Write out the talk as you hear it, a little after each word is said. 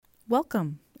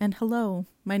Welcome and hello.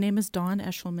 My name is Dawn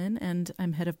Eshelman, and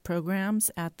I'm head of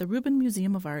programs at the Rubin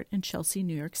Museum of Art in Chelsea,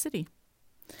 New York City.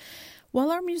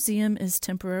 While our museum is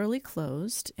temporarily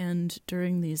closed and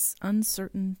during these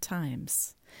uncertain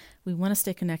times, we want to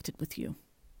stay connected with you.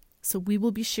 So we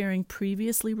will be sharing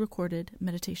previously recorded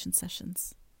meditation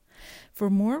sessions. For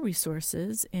more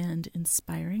resources and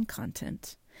inspiring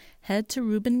content, head to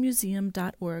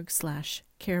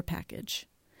rubinmuseum.org/care package.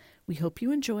 We hope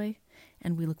you enjoy,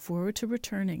 and we look forward to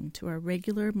returning to our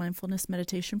regular mindfulness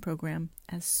meditation program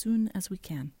as soon as we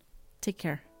can. Take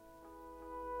care.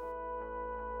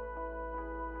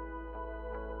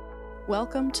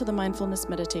 Welcome to the Mindfulness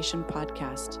Meditation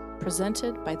Podcast,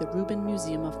 presented by the Rubin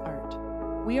Museum of Art.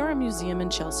 We are a museum in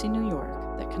Chelsea, New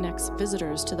York, that connects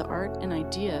visitors to the art and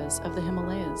ideas of the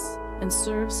Himalayas and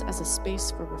serves as a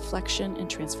space for reflection and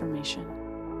transformation.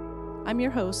 I'm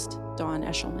your host, Dawn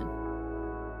Eshelman.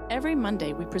 Every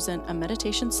Monday, we present a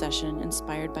meditation session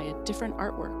inspired by a different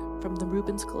artwork from the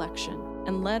Rubens collection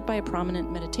and led by a prominent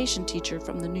meditation teacher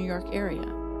from the New York area.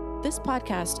 This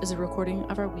podcast is a recording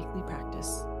of our weekly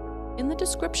practice. In the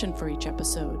description for each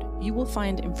episode, you will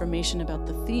find information about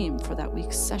the theme for that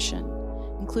week's session,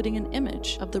 including an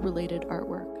image of the related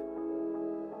artwork.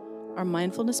 Our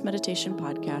Mindfulness Meditation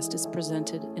Podcast is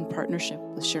presented in partnership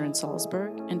with Sharon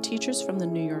Salzberg and teachers from the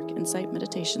New York Insight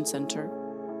Meditation Center,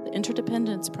 the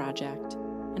Interdependence Project,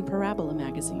 and Parabola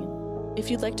Magazine. If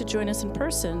you'd like to join us in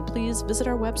person, please visit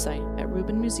our website at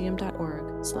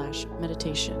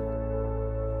rubinmuseum.org/meditation.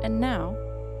 And now,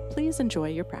 please enjoy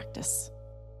your practice.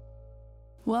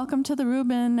 Welcome to the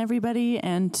Rubin, everybody,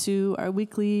 and to our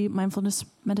weekly mindfulness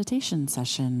meditation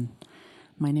session.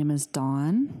 My name is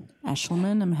Dawn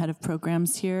Eshelman. I'm head of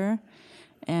programs here,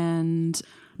 and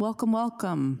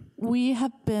welcome. We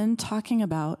have been talking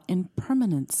about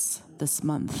impermanence this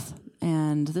month,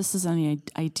 and this is an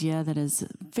idea that is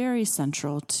very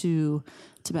central to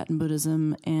Tibetan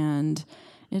Buddhism, and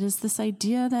it is this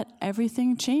idea that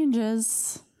everything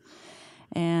changes,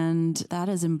 and that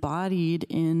is embodied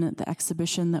in the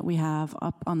exhibition that we have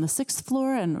up on the 6th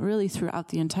floor and really throughout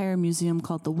the entire museum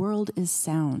called The World is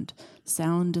Sound.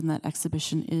 Sound in that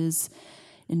exhibition is,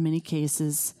 in many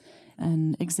cases,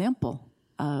 an example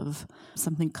of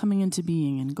something coming into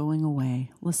being and going away,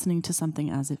 listening to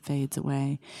something as it fades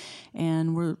away.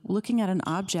 And we're looking at an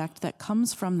object that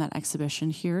comes from that exhibition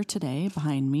here today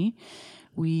behind me.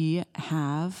 We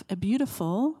have a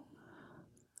beautiful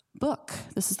book.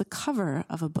 This is the cover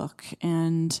of a book.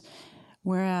 And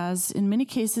whereas in many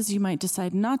cases you might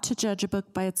decide not to judge a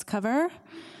book by its cover,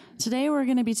 today we're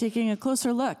going to be taking a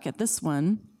closer look at this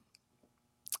one.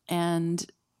 And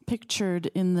pictured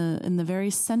in the very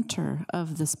center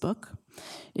of this book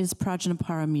is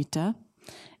Prajnaparamita,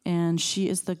 and she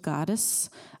is the goddess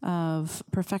of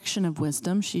perfection of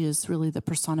wisdom. She is really the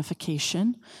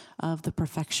personification of the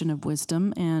perfection of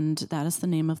wisdom, and that is the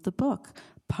name of the book,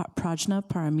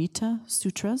 Prajnaparamita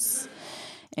Sutras.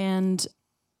 And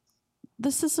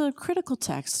this is a critical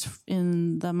text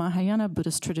in the Mahayana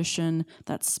Buddhist tradition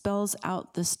that spells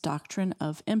out this doctrine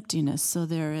of emptiness. So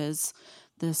there is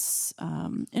this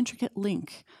intricate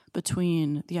link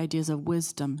between the ideas of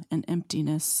wisdom and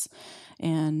emptiness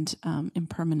and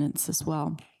impermanence as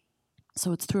well.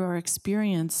 So it's through our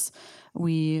experience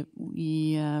we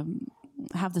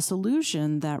have this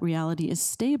illusion that reality is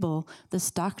stable.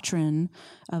 This doctrine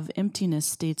of emptiness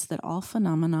states that all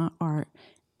phenomena are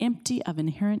empty of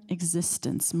inherent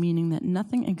existence, meaning that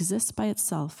nothing exists by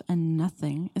itself and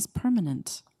nothing is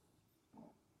permanent.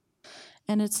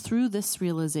 And it's through this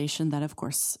realization that, of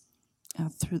course,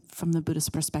 from the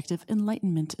Buddhist perspective,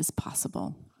 enlightenment is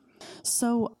possible.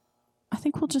 So I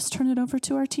think we'll just turn it over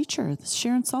to our teacher.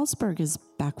 Sharon Salzberg is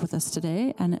back with us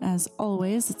today, and as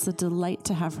always, it's a delight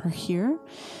to have her here.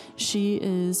 She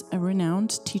is a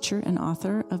renowned teacher and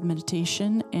author of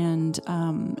meditation and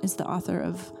is the author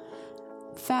of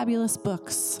fabulous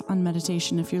books on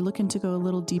meditation. If you're looking to go a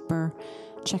little deeper,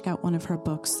 check out one of her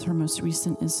books. Her most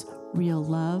recent is Real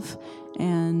Love,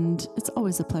 and it's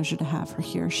always a pleasure to have her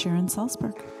here, Sharon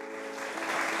Salzberg.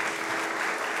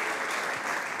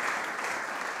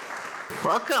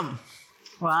 Welcome.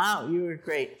 Wow, you were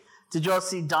great. Did you all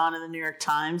see Dawn in the New York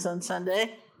Times on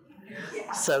Sunday?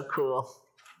 Yeah. So cool.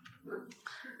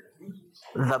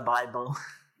 The Bible.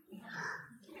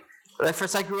 At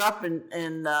first, I grew up in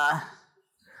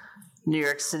New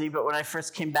York City, but when I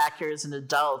first came back here as an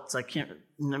adult,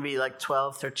 maybe like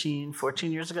 12, 13,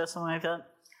 14 years ago, something like that,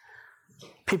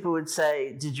 people would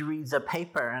say, "Did you read the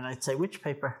paper?" And I'd say, "Which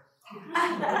paper?"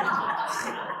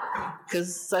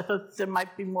 Because I thought there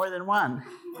might be more than one.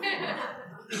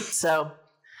 So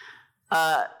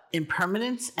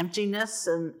impermanence, emptiness,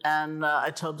 and I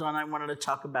told Dawn I wanted to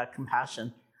talk about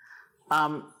compassion.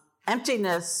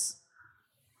 Emptiness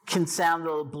can sound a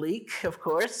little bleak, of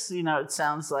course. It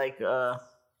sounds like a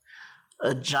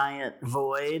giant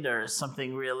void or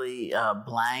something really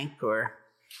blank or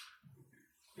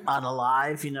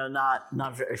unalive,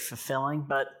 not very fulfilling.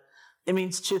 But it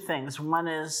means two things. One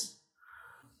is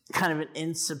kind of an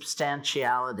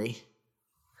insubstantiality,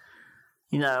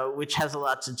 which has a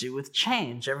lot to do with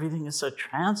change. Everything is so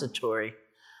transitory.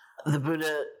 The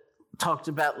Buddha talked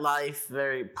about life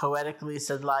very poetically,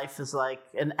 said life is like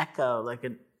an echo, like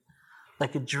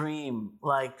a dream,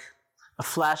 like a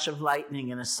flash of lightning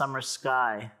in a summer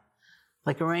sky,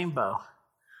 like a rainbow,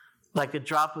 like a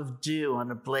drop of dew on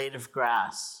a blade of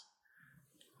grass.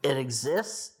 It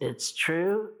exists, it's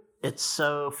true, it's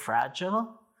so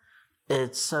fragile,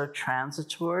 it's so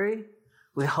transitory.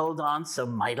 We hold on so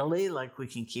mightily, like we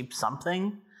can keep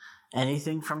something.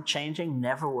 Anything from changing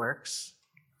never works.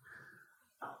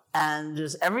 And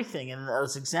there's everything in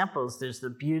those examples. There's the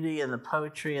beauty and the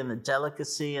poetry and the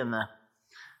delicacy and the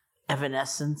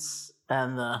evanescence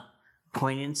and the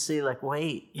poignancy. Like,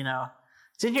 wait,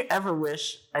 did you ever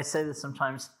wish, I say this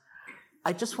sometimes,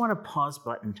 I just want a pause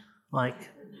button, like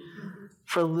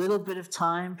for a little bit of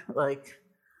time, like,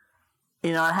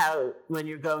 how when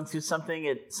you're going through something,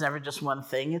 it's never just one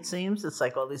thing, it seems. It's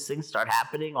like all these things start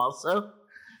happening also.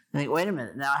 I think, wait a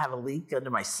minute, now I have a leak under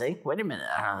my sink. Wait a minute.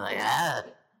 I'm like,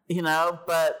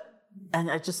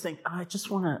 and I just think, I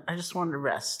just want to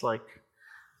rest. Like,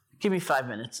 give me 5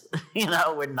 minutes,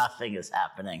 where nothing is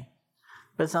happening.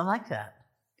 But it's not like that,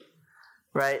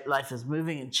 right? Life is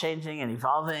moving and changing and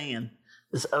evolving, and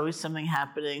there's always something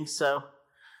happening. So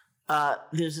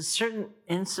there's a certain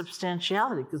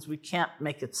insubstantiality because we can't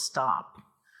make it stop,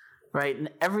 right? And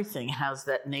everything has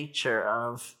that nature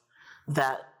of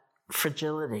that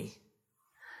fragility.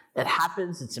 It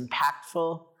happens, it's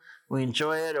impactful, we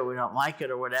enjoy it or we don't like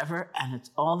it or whatever, and it's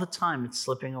all the time, it's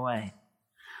slipping away.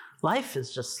 Life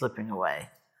is just slipping away.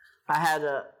 I had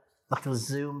a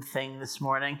Zoom thing this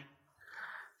morning,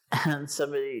 and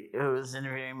somebody who was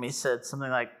interviewing me said something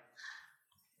like,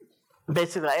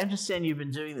 basically, I understand you've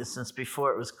been doing this since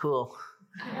before it was cool.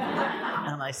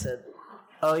 And I said,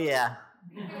 oh yeah.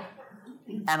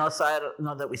 And also, I don't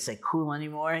know that we say cool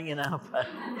anymore, but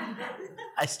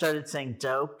I started saying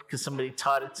dope because somebody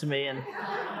taught it to me, and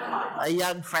a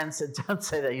young friend said, don't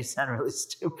say that, you sound really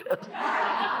stupid.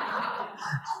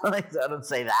 I don't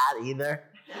say that either.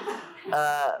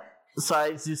 So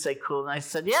I do say cool, and I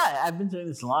said, yeah, I've been doing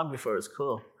this long before it was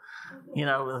cool.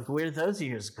 Like, where did those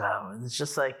years go? And it's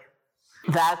just like,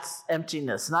 that's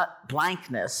emptiness, not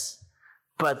blankness,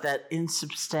 but that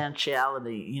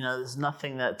insubstantiality. There's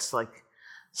nothing that's like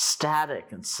static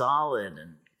and solid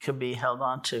and could be held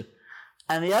on to.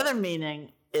 And the other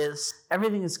meaning is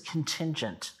everything is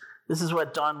contingent. This is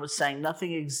what Dawn was saying.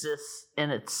 Nothing exists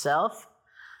in itself.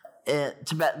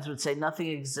 Tibetans would say nothing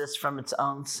exists from its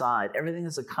own side. Everything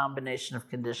is a combination of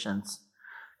conditions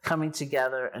coming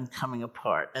together and coming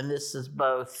apart. And this is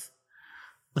both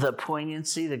the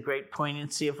poignancy, the great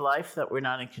poignancy of life, that we're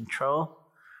not in control.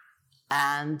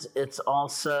 And it's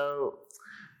also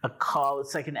a call,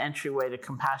 it's like an entryway to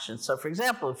compassion. So for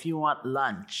example, if you want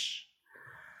lunch,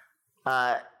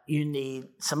 you need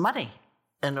some money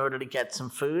in order to get some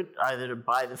food, either to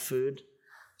buy the food.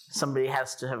 Somebody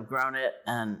has to have grown it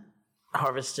and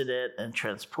harvested it and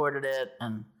transported it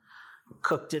and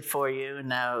cooked it for you and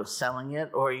now selling it,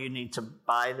 or you need to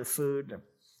buy the food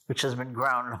which has been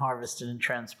grown and harvested and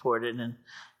transported, and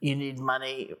you need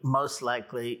money most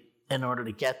likely in order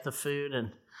to get the food,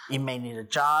 and you may need a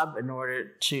job in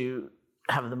order to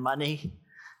have the money.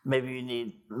 Maybe you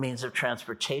need means of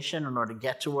transportation in order to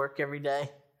get to work every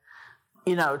day.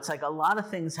 It's like a lot of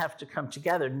things have to come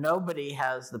together. Nobody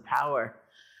has the power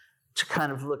to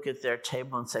kind of look at their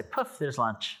table and say, poof, there's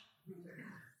lunch,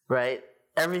 right?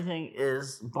 Everything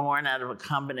is born out of a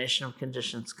combination of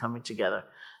conditions coming together.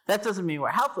 That doesn't mean we're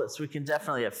helpless. We can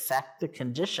definitely affect the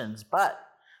conditions, but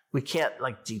we can't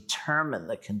determine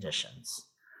the conditions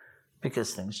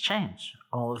because things change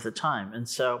all of the time. And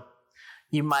so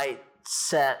you might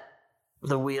set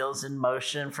the wheels in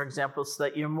motion, for example, so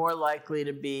that you're more likely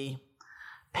to be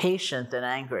patient than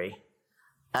angry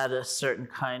at a certain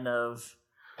kind of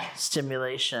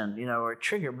stimulation, or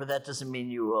trigger, but that doesn't mean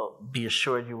you will be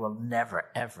assured you will never,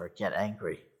 ever get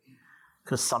angry,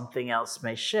 because something else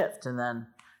may shift, and then,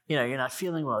 you're not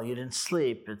feeling well, you didn't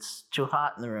sleep, it's too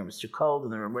hot in the room, it's too cold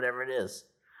in the room, whatever it is,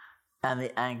 and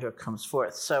the anger comes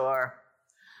forth. So our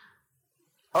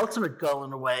ultimate goal,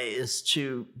 in a way, is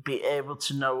to be able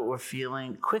to know what we're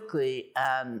feeling quickly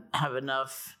and have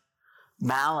enough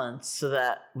balance so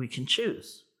that we can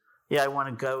choose. Yeah, I want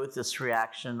to go with this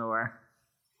reaction, or,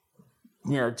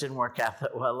 it didn't work out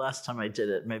that well last time I did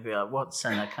it. Maybe I won't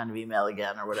send that kind of email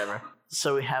again or whatever.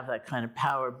 So we have that kind of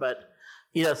power. But,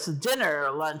 so dinner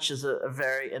or lunch is a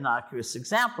very innocuous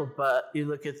example, but you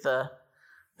look at the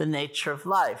nature of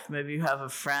life. Maybe you have a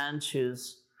friend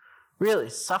who's really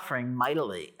suffering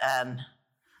mightily, and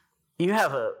you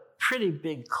have a pretty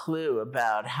big clue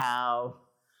about how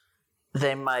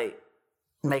they might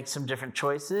make some different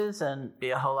choices and be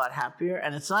a whole lot happier.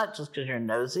 And it's not just because you're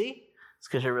nosy, it's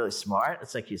because you're really smart.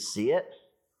 It's like you see it,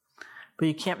 but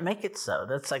you can't make it so.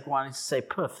 That's like wanting to say,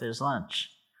 poof, there's lunch.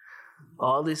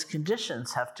 All these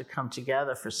conditions have to come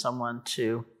together for someone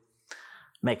to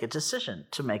make a decision,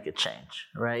 to make a change,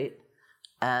 right?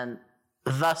 And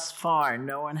thus far,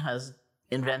 no one has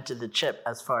invented the chip,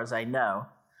 as far as I know,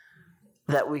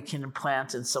 that we can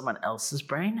implant in someone else's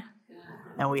brain.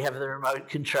 And we have the remote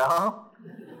control.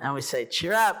 And we say,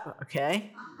 cheer up,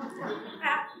 okay?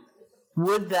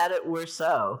 Would that it were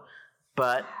so,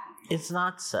 but it's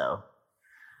not so.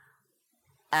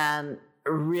 And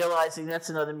realizing that's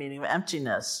another meaning of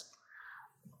emptiness.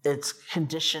 It's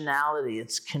conditionality,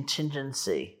 it's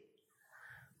contingency.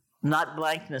 Not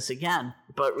blankness again,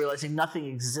 but realizing nothing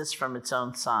exists from its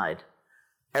own side.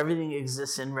 Everything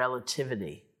exists in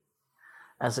relativity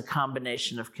as a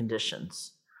combination of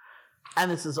conditions. And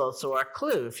this is also our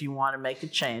clue. If you want to make a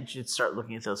change, you'd start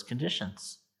looking at those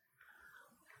conditions.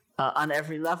 On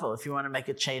every level, if you want to make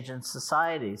a change in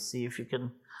society, see if you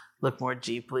can look more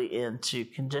deeply into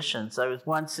conditions. I was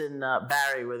once in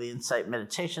Barrie, where the Insight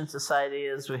Meditation Society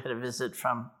is. We had a visit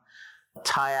from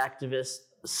Thai activist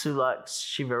Sulak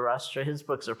Shivarastra. His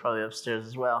books are probably upstairs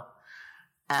as well.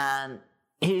 And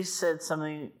he said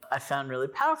something I found really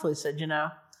powerful. He said,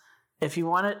 if you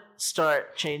want to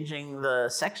start changing the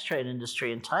sex trade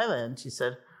industry in Thailand, he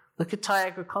said, look at Thai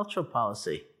agricultural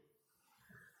policy.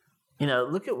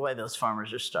 Look at why those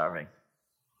farmers are starving.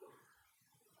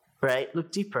 Right?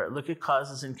 Look deeper. Look at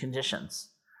causes and conditions.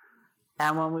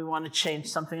 And when we want to change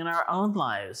something in our own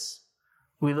lives,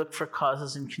 we look for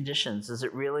causes and conditions. Is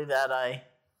it really that I,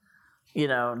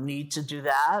 need to do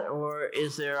that? Or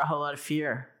is there a whole lot of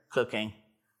fear cooking,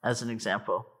 as an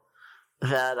example,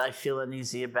 that I feel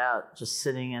uneasy about just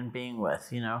sitting and being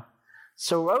with,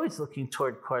 So we're always looking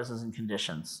toward causes and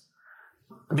conditions,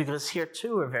 because here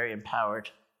too we're very empowered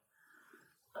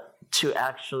to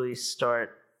actually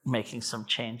start making some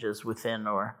changes within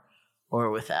or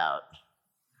without.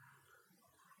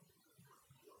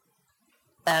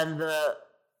 And the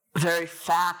very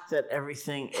fact that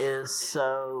everything is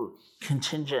so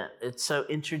contingent, it's so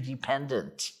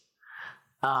interdependent.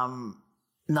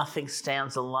 Nothing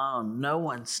stands alone. No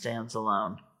one stands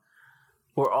alone.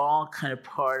 We're all kind of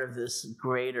part of this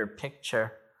greater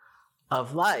picture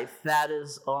of life. That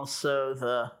is also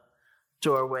the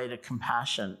doorway to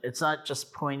compassion. It's not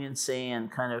just poignancy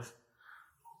and kind of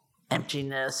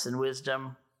emptiness and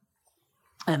wisdom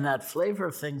and that flavor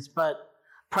of things, but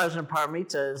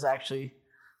Prajnaparamita is actually,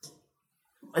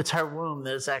 it's her womb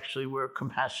that is actually where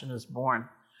compassion is born.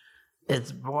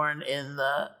 It's born in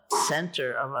the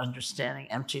center of understanding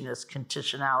emptiness,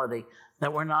 conditionality,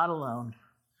 that we're not alone,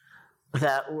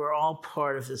 that we're all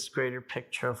part of this greater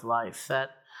picture of life,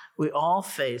 that we all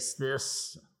face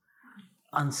this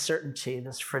uncertainty,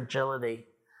 this fragility,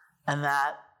 and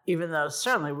that even though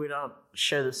certainly we don't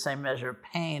share the same measure of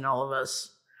pain, all of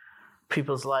us,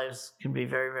 people's lives can be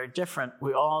very, very different.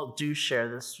 We all do share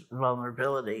this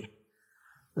vulnerability,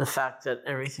 the fact that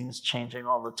everything's changing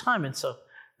all the time. And so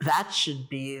that should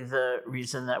be the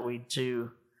reason that we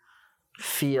do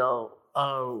feel,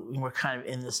 oh, we're kind of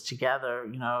in this together.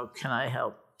 Can I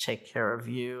help take care of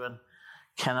you? And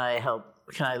can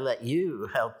I let you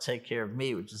help take care of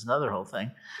me, which is another whole thing,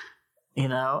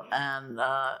 and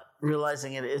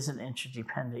realizing it is an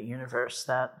interdependent universe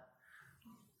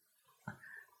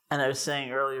and I was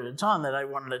saying earlier to Dawn that I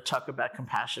wanted to talk about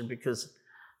compassion because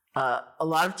a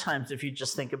lot of times if you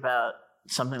just think about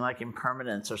something like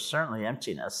impermanence or certainly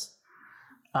emptiness,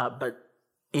 but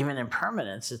even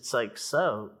impermanence, it's like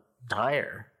so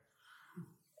dire,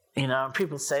 and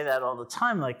people say that all the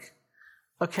time, like,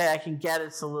 okay, I can get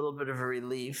it's a little bit of a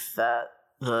relief that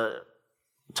the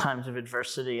times of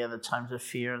adversity and the times of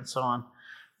fear and so on,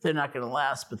 they're not going to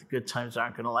last, but the good times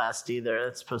aren't going to last either.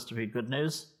 That's supposed to be good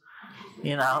news.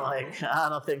 I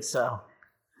don't think so.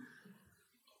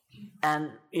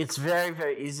 And it's very,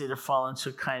 very easy to fall into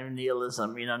a kind of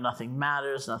nihilism. Nothing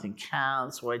matters, nothing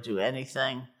counts, why do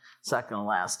anything? It's not going to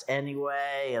last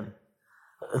anyway. And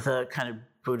the kind of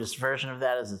Buddhist version of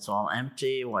that is it's all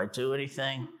empty, why do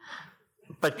anything?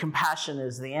 But compassion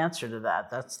is the answer to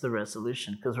that. That's the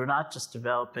resolution, because we're not just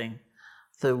developing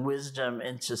the wisdom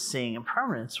into seeing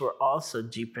impermanence, we're also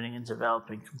deepening and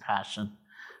developing compassion,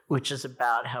 which is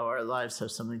about how our lives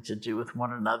have something to do with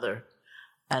one another.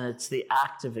 And it's the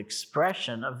active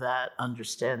expression of that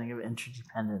understanding of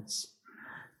interdependence.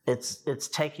 It's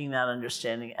taking that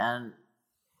understanding and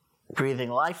breathing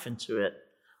life into it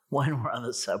when we're on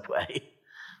the subway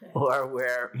or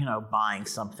we're, buying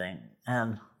something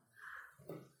and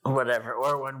whatever,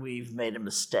 or when we've made a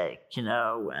mistake,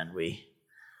 when we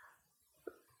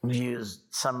used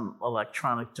some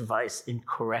electronic device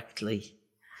incorrectly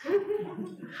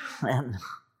and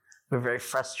we're very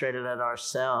frustrated at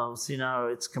ourselves.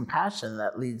 It's compassion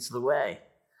that leads the way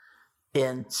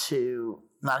into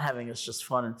not having us just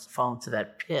fall into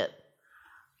that pit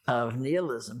of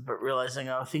nihilism, but realizing,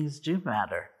 things do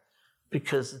matter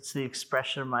because it's the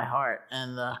expression of my heart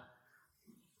and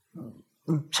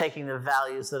taking the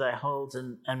values that I hold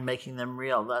and making them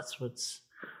real.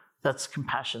 That's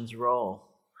compassion's role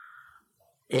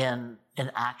in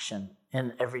action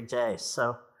in every day.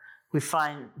 So we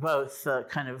find both the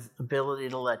kind of ability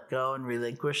to let go and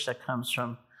relinquish that comes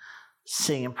from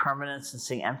seeing impermanence and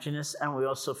seeing emptiness, and we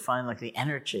also find like the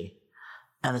energy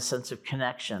and the sense of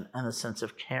connection and the sense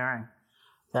of caring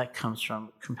that comes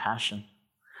from compassion.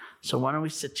 So why don't we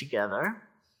sit together?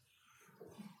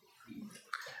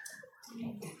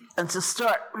 And to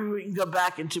start, we can go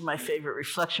back into my favorite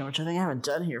reflection, which I think I haven't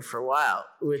done here for a while,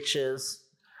 which is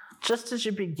just as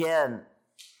you begin,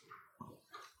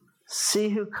 see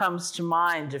who comes to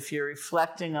mind if you're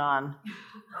reflecting on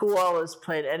who all has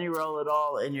played any role at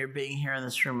all in your being here in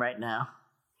this room right now.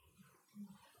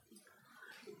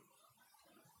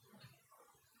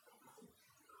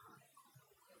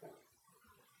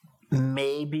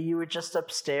 Maybe you were just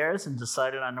upstairs and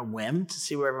decided on a whim to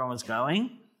see where everyone was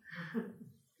going.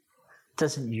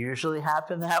 Doesn't usually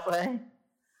happen that way.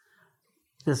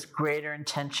 This greater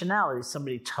intentionality.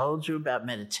 Somebody told you about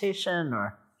meditation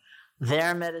or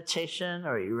their meditation,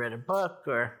 or you read a book,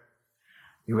 or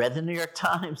you read the New York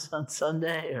Times on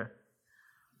Sunday, or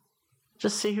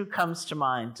just see who comes to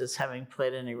mind as having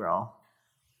played any role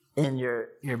in your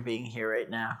being here right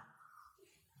now.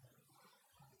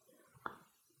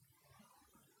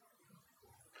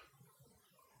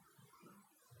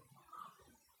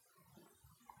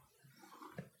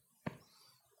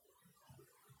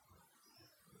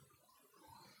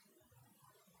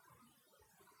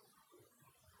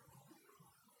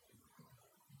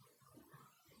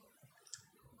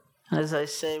 As I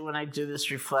say when I do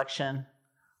this reflection,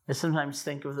 I sometimes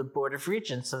think of the Board of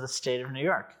Regents of the state of New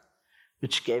York,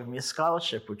 which gave me a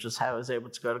scholarship, which was how I was able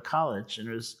to go to college. And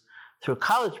it was through a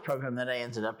college program that I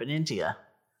ended up in India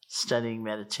studying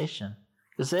meditation.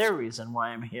 Because they're a reason why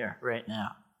I'm here right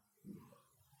now.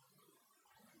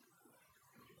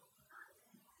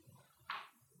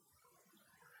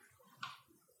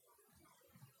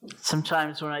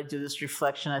 Sometimes when I do this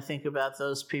reflection, I think about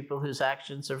those people whose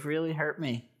actions have really hurt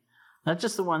me. Not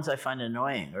just the ones I find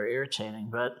annoying or irritating,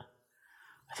 but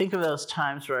I think of those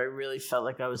times where I really felt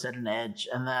like I was at an edge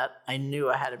and that I knew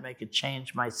I had to make a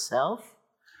change myself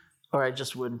or I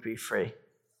just wouldn't be free.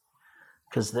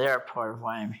 Because they're a part of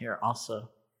why I'm here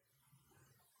also.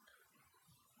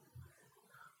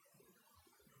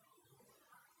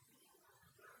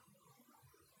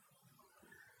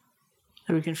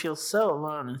 And we can feel so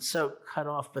alone and so cut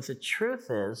off, but the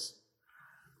truth is,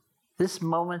 this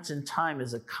moment in time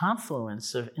is a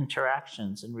confluence of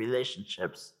interactions and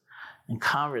relationships and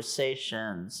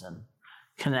conversations and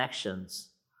connections.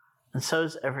 And so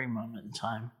is every moment in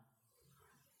time.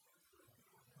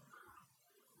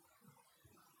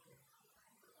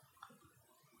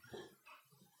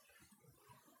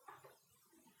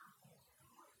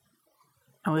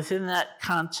 And within that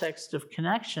context of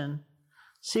connection,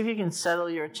 see if you can settle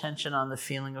your attention on the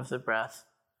feeling of the breath,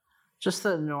 just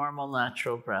the normal,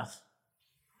 natural breath.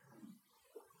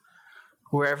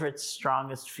 Wherever it's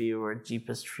strongest for you or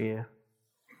deepest for you.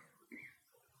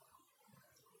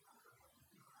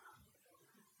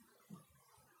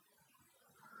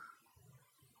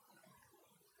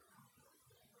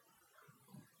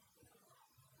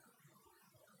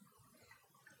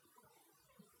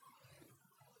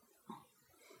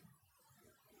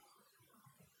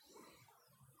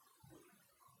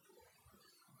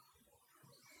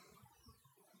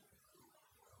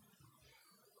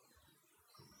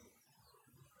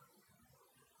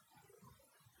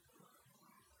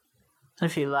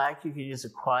 If you like, you could use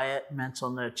a quiet mental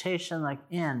notation like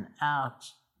in,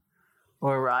 out,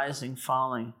 or rising,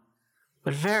 falling.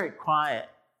 But very quiet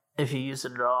if you use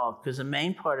it at all, because the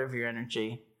main part of your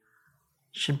energy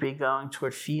should be going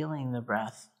toward feeling the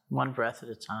breath, one breath at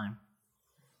a time.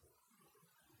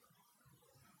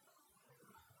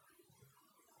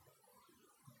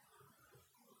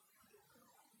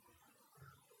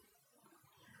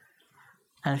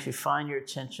 And if you find your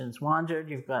attention's wandered,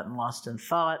 you've gotten lost in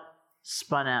thought,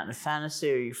 spun out in a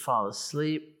fantasy, or you fall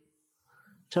asleep,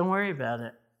 don't worry about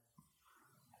it.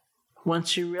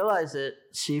 Once you realize it,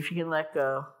 see if you can let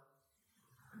go.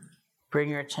 Bring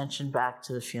your attention back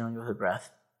to the feeling of the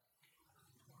breath.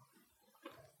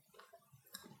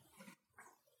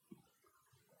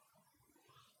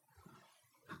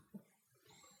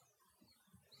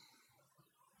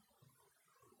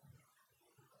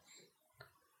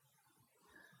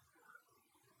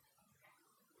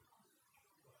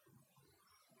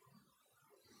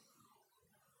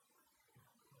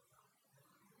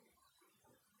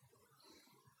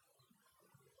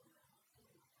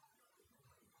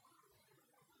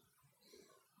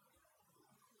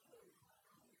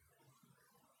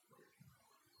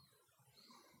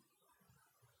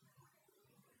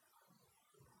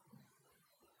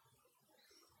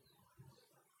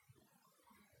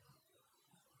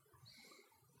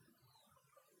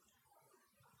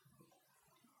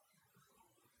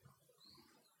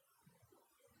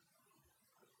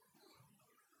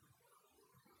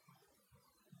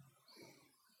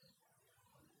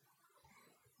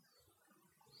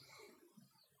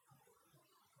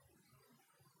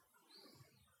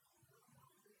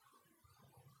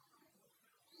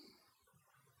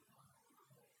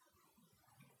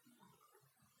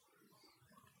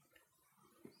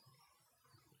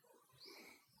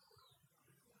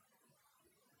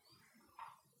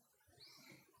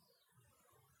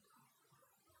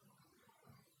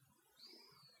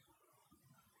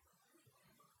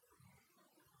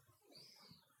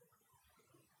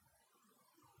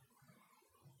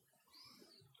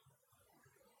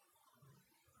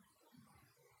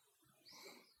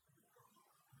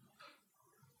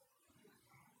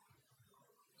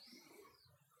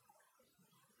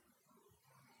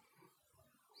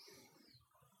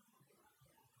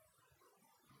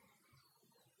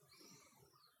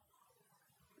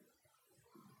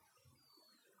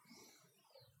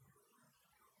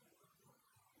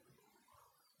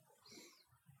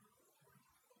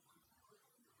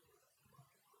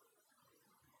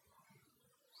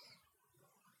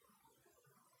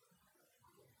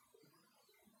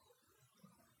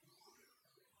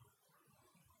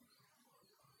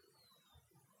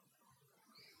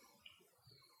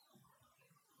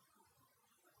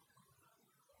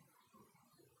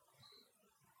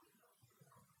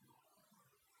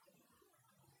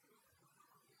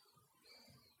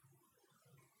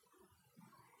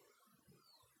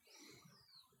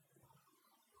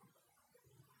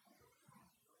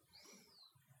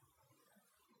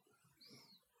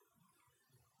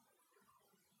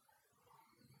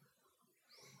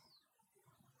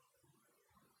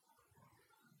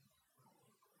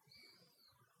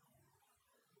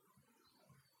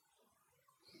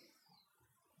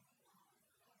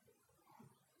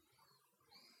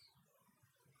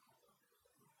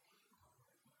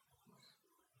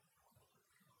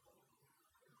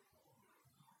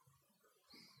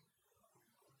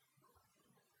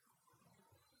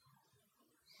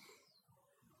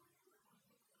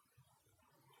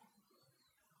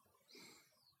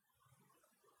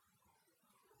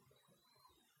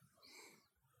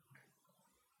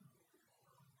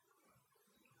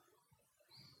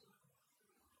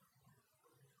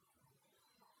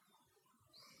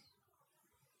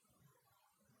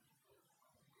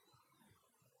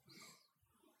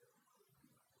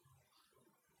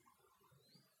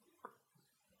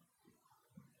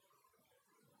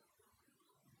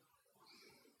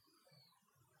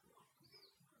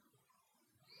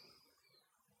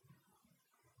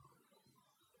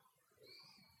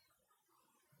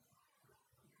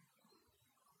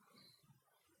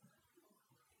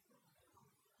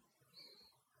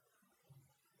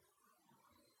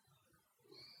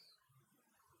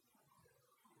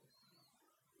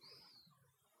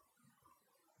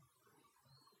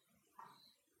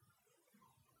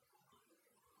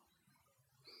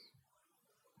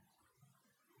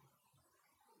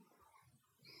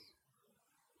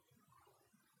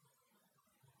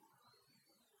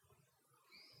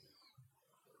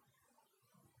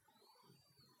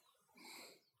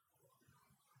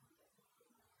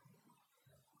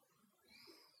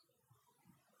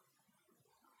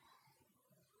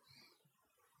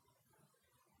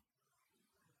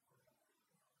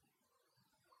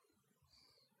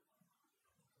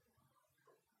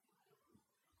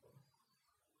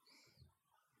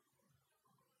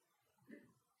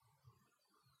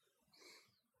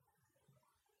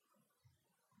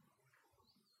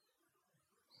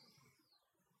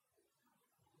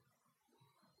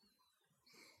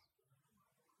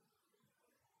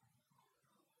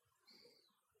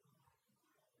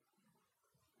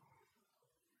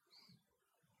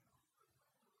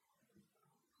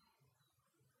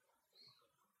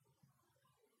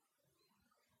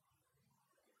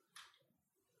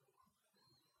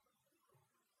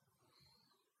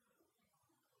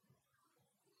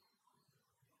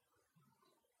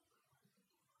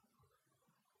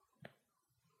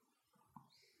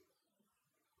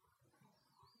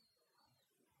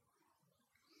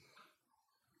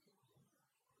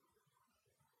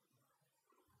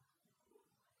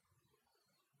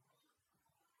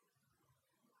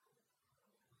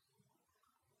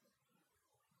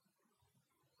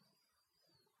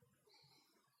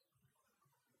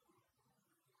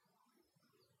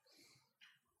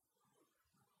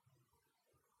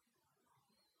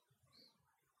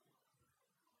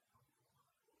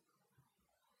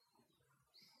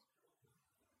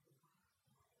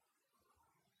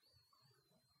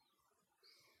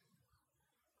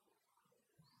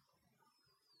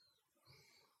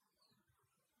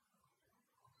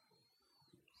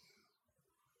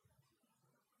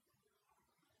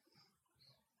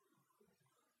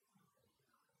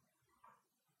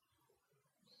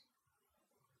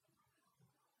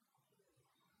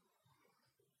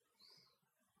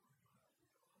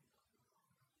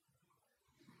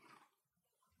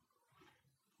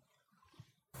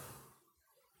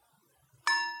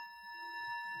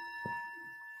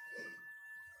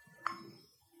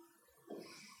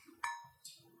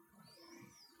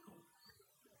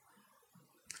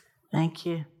 Thank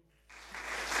you.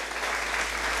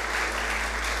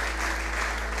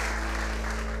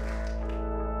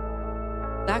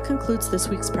 That concludes this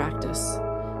week's practice.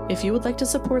 If you would like to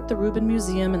support the Rubin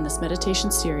Museum and this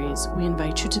meditation series, we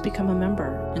invite you to become a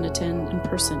member and attend in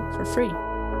person for free.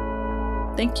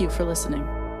 Thank you for listening.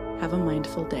 Have a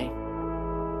mindful day.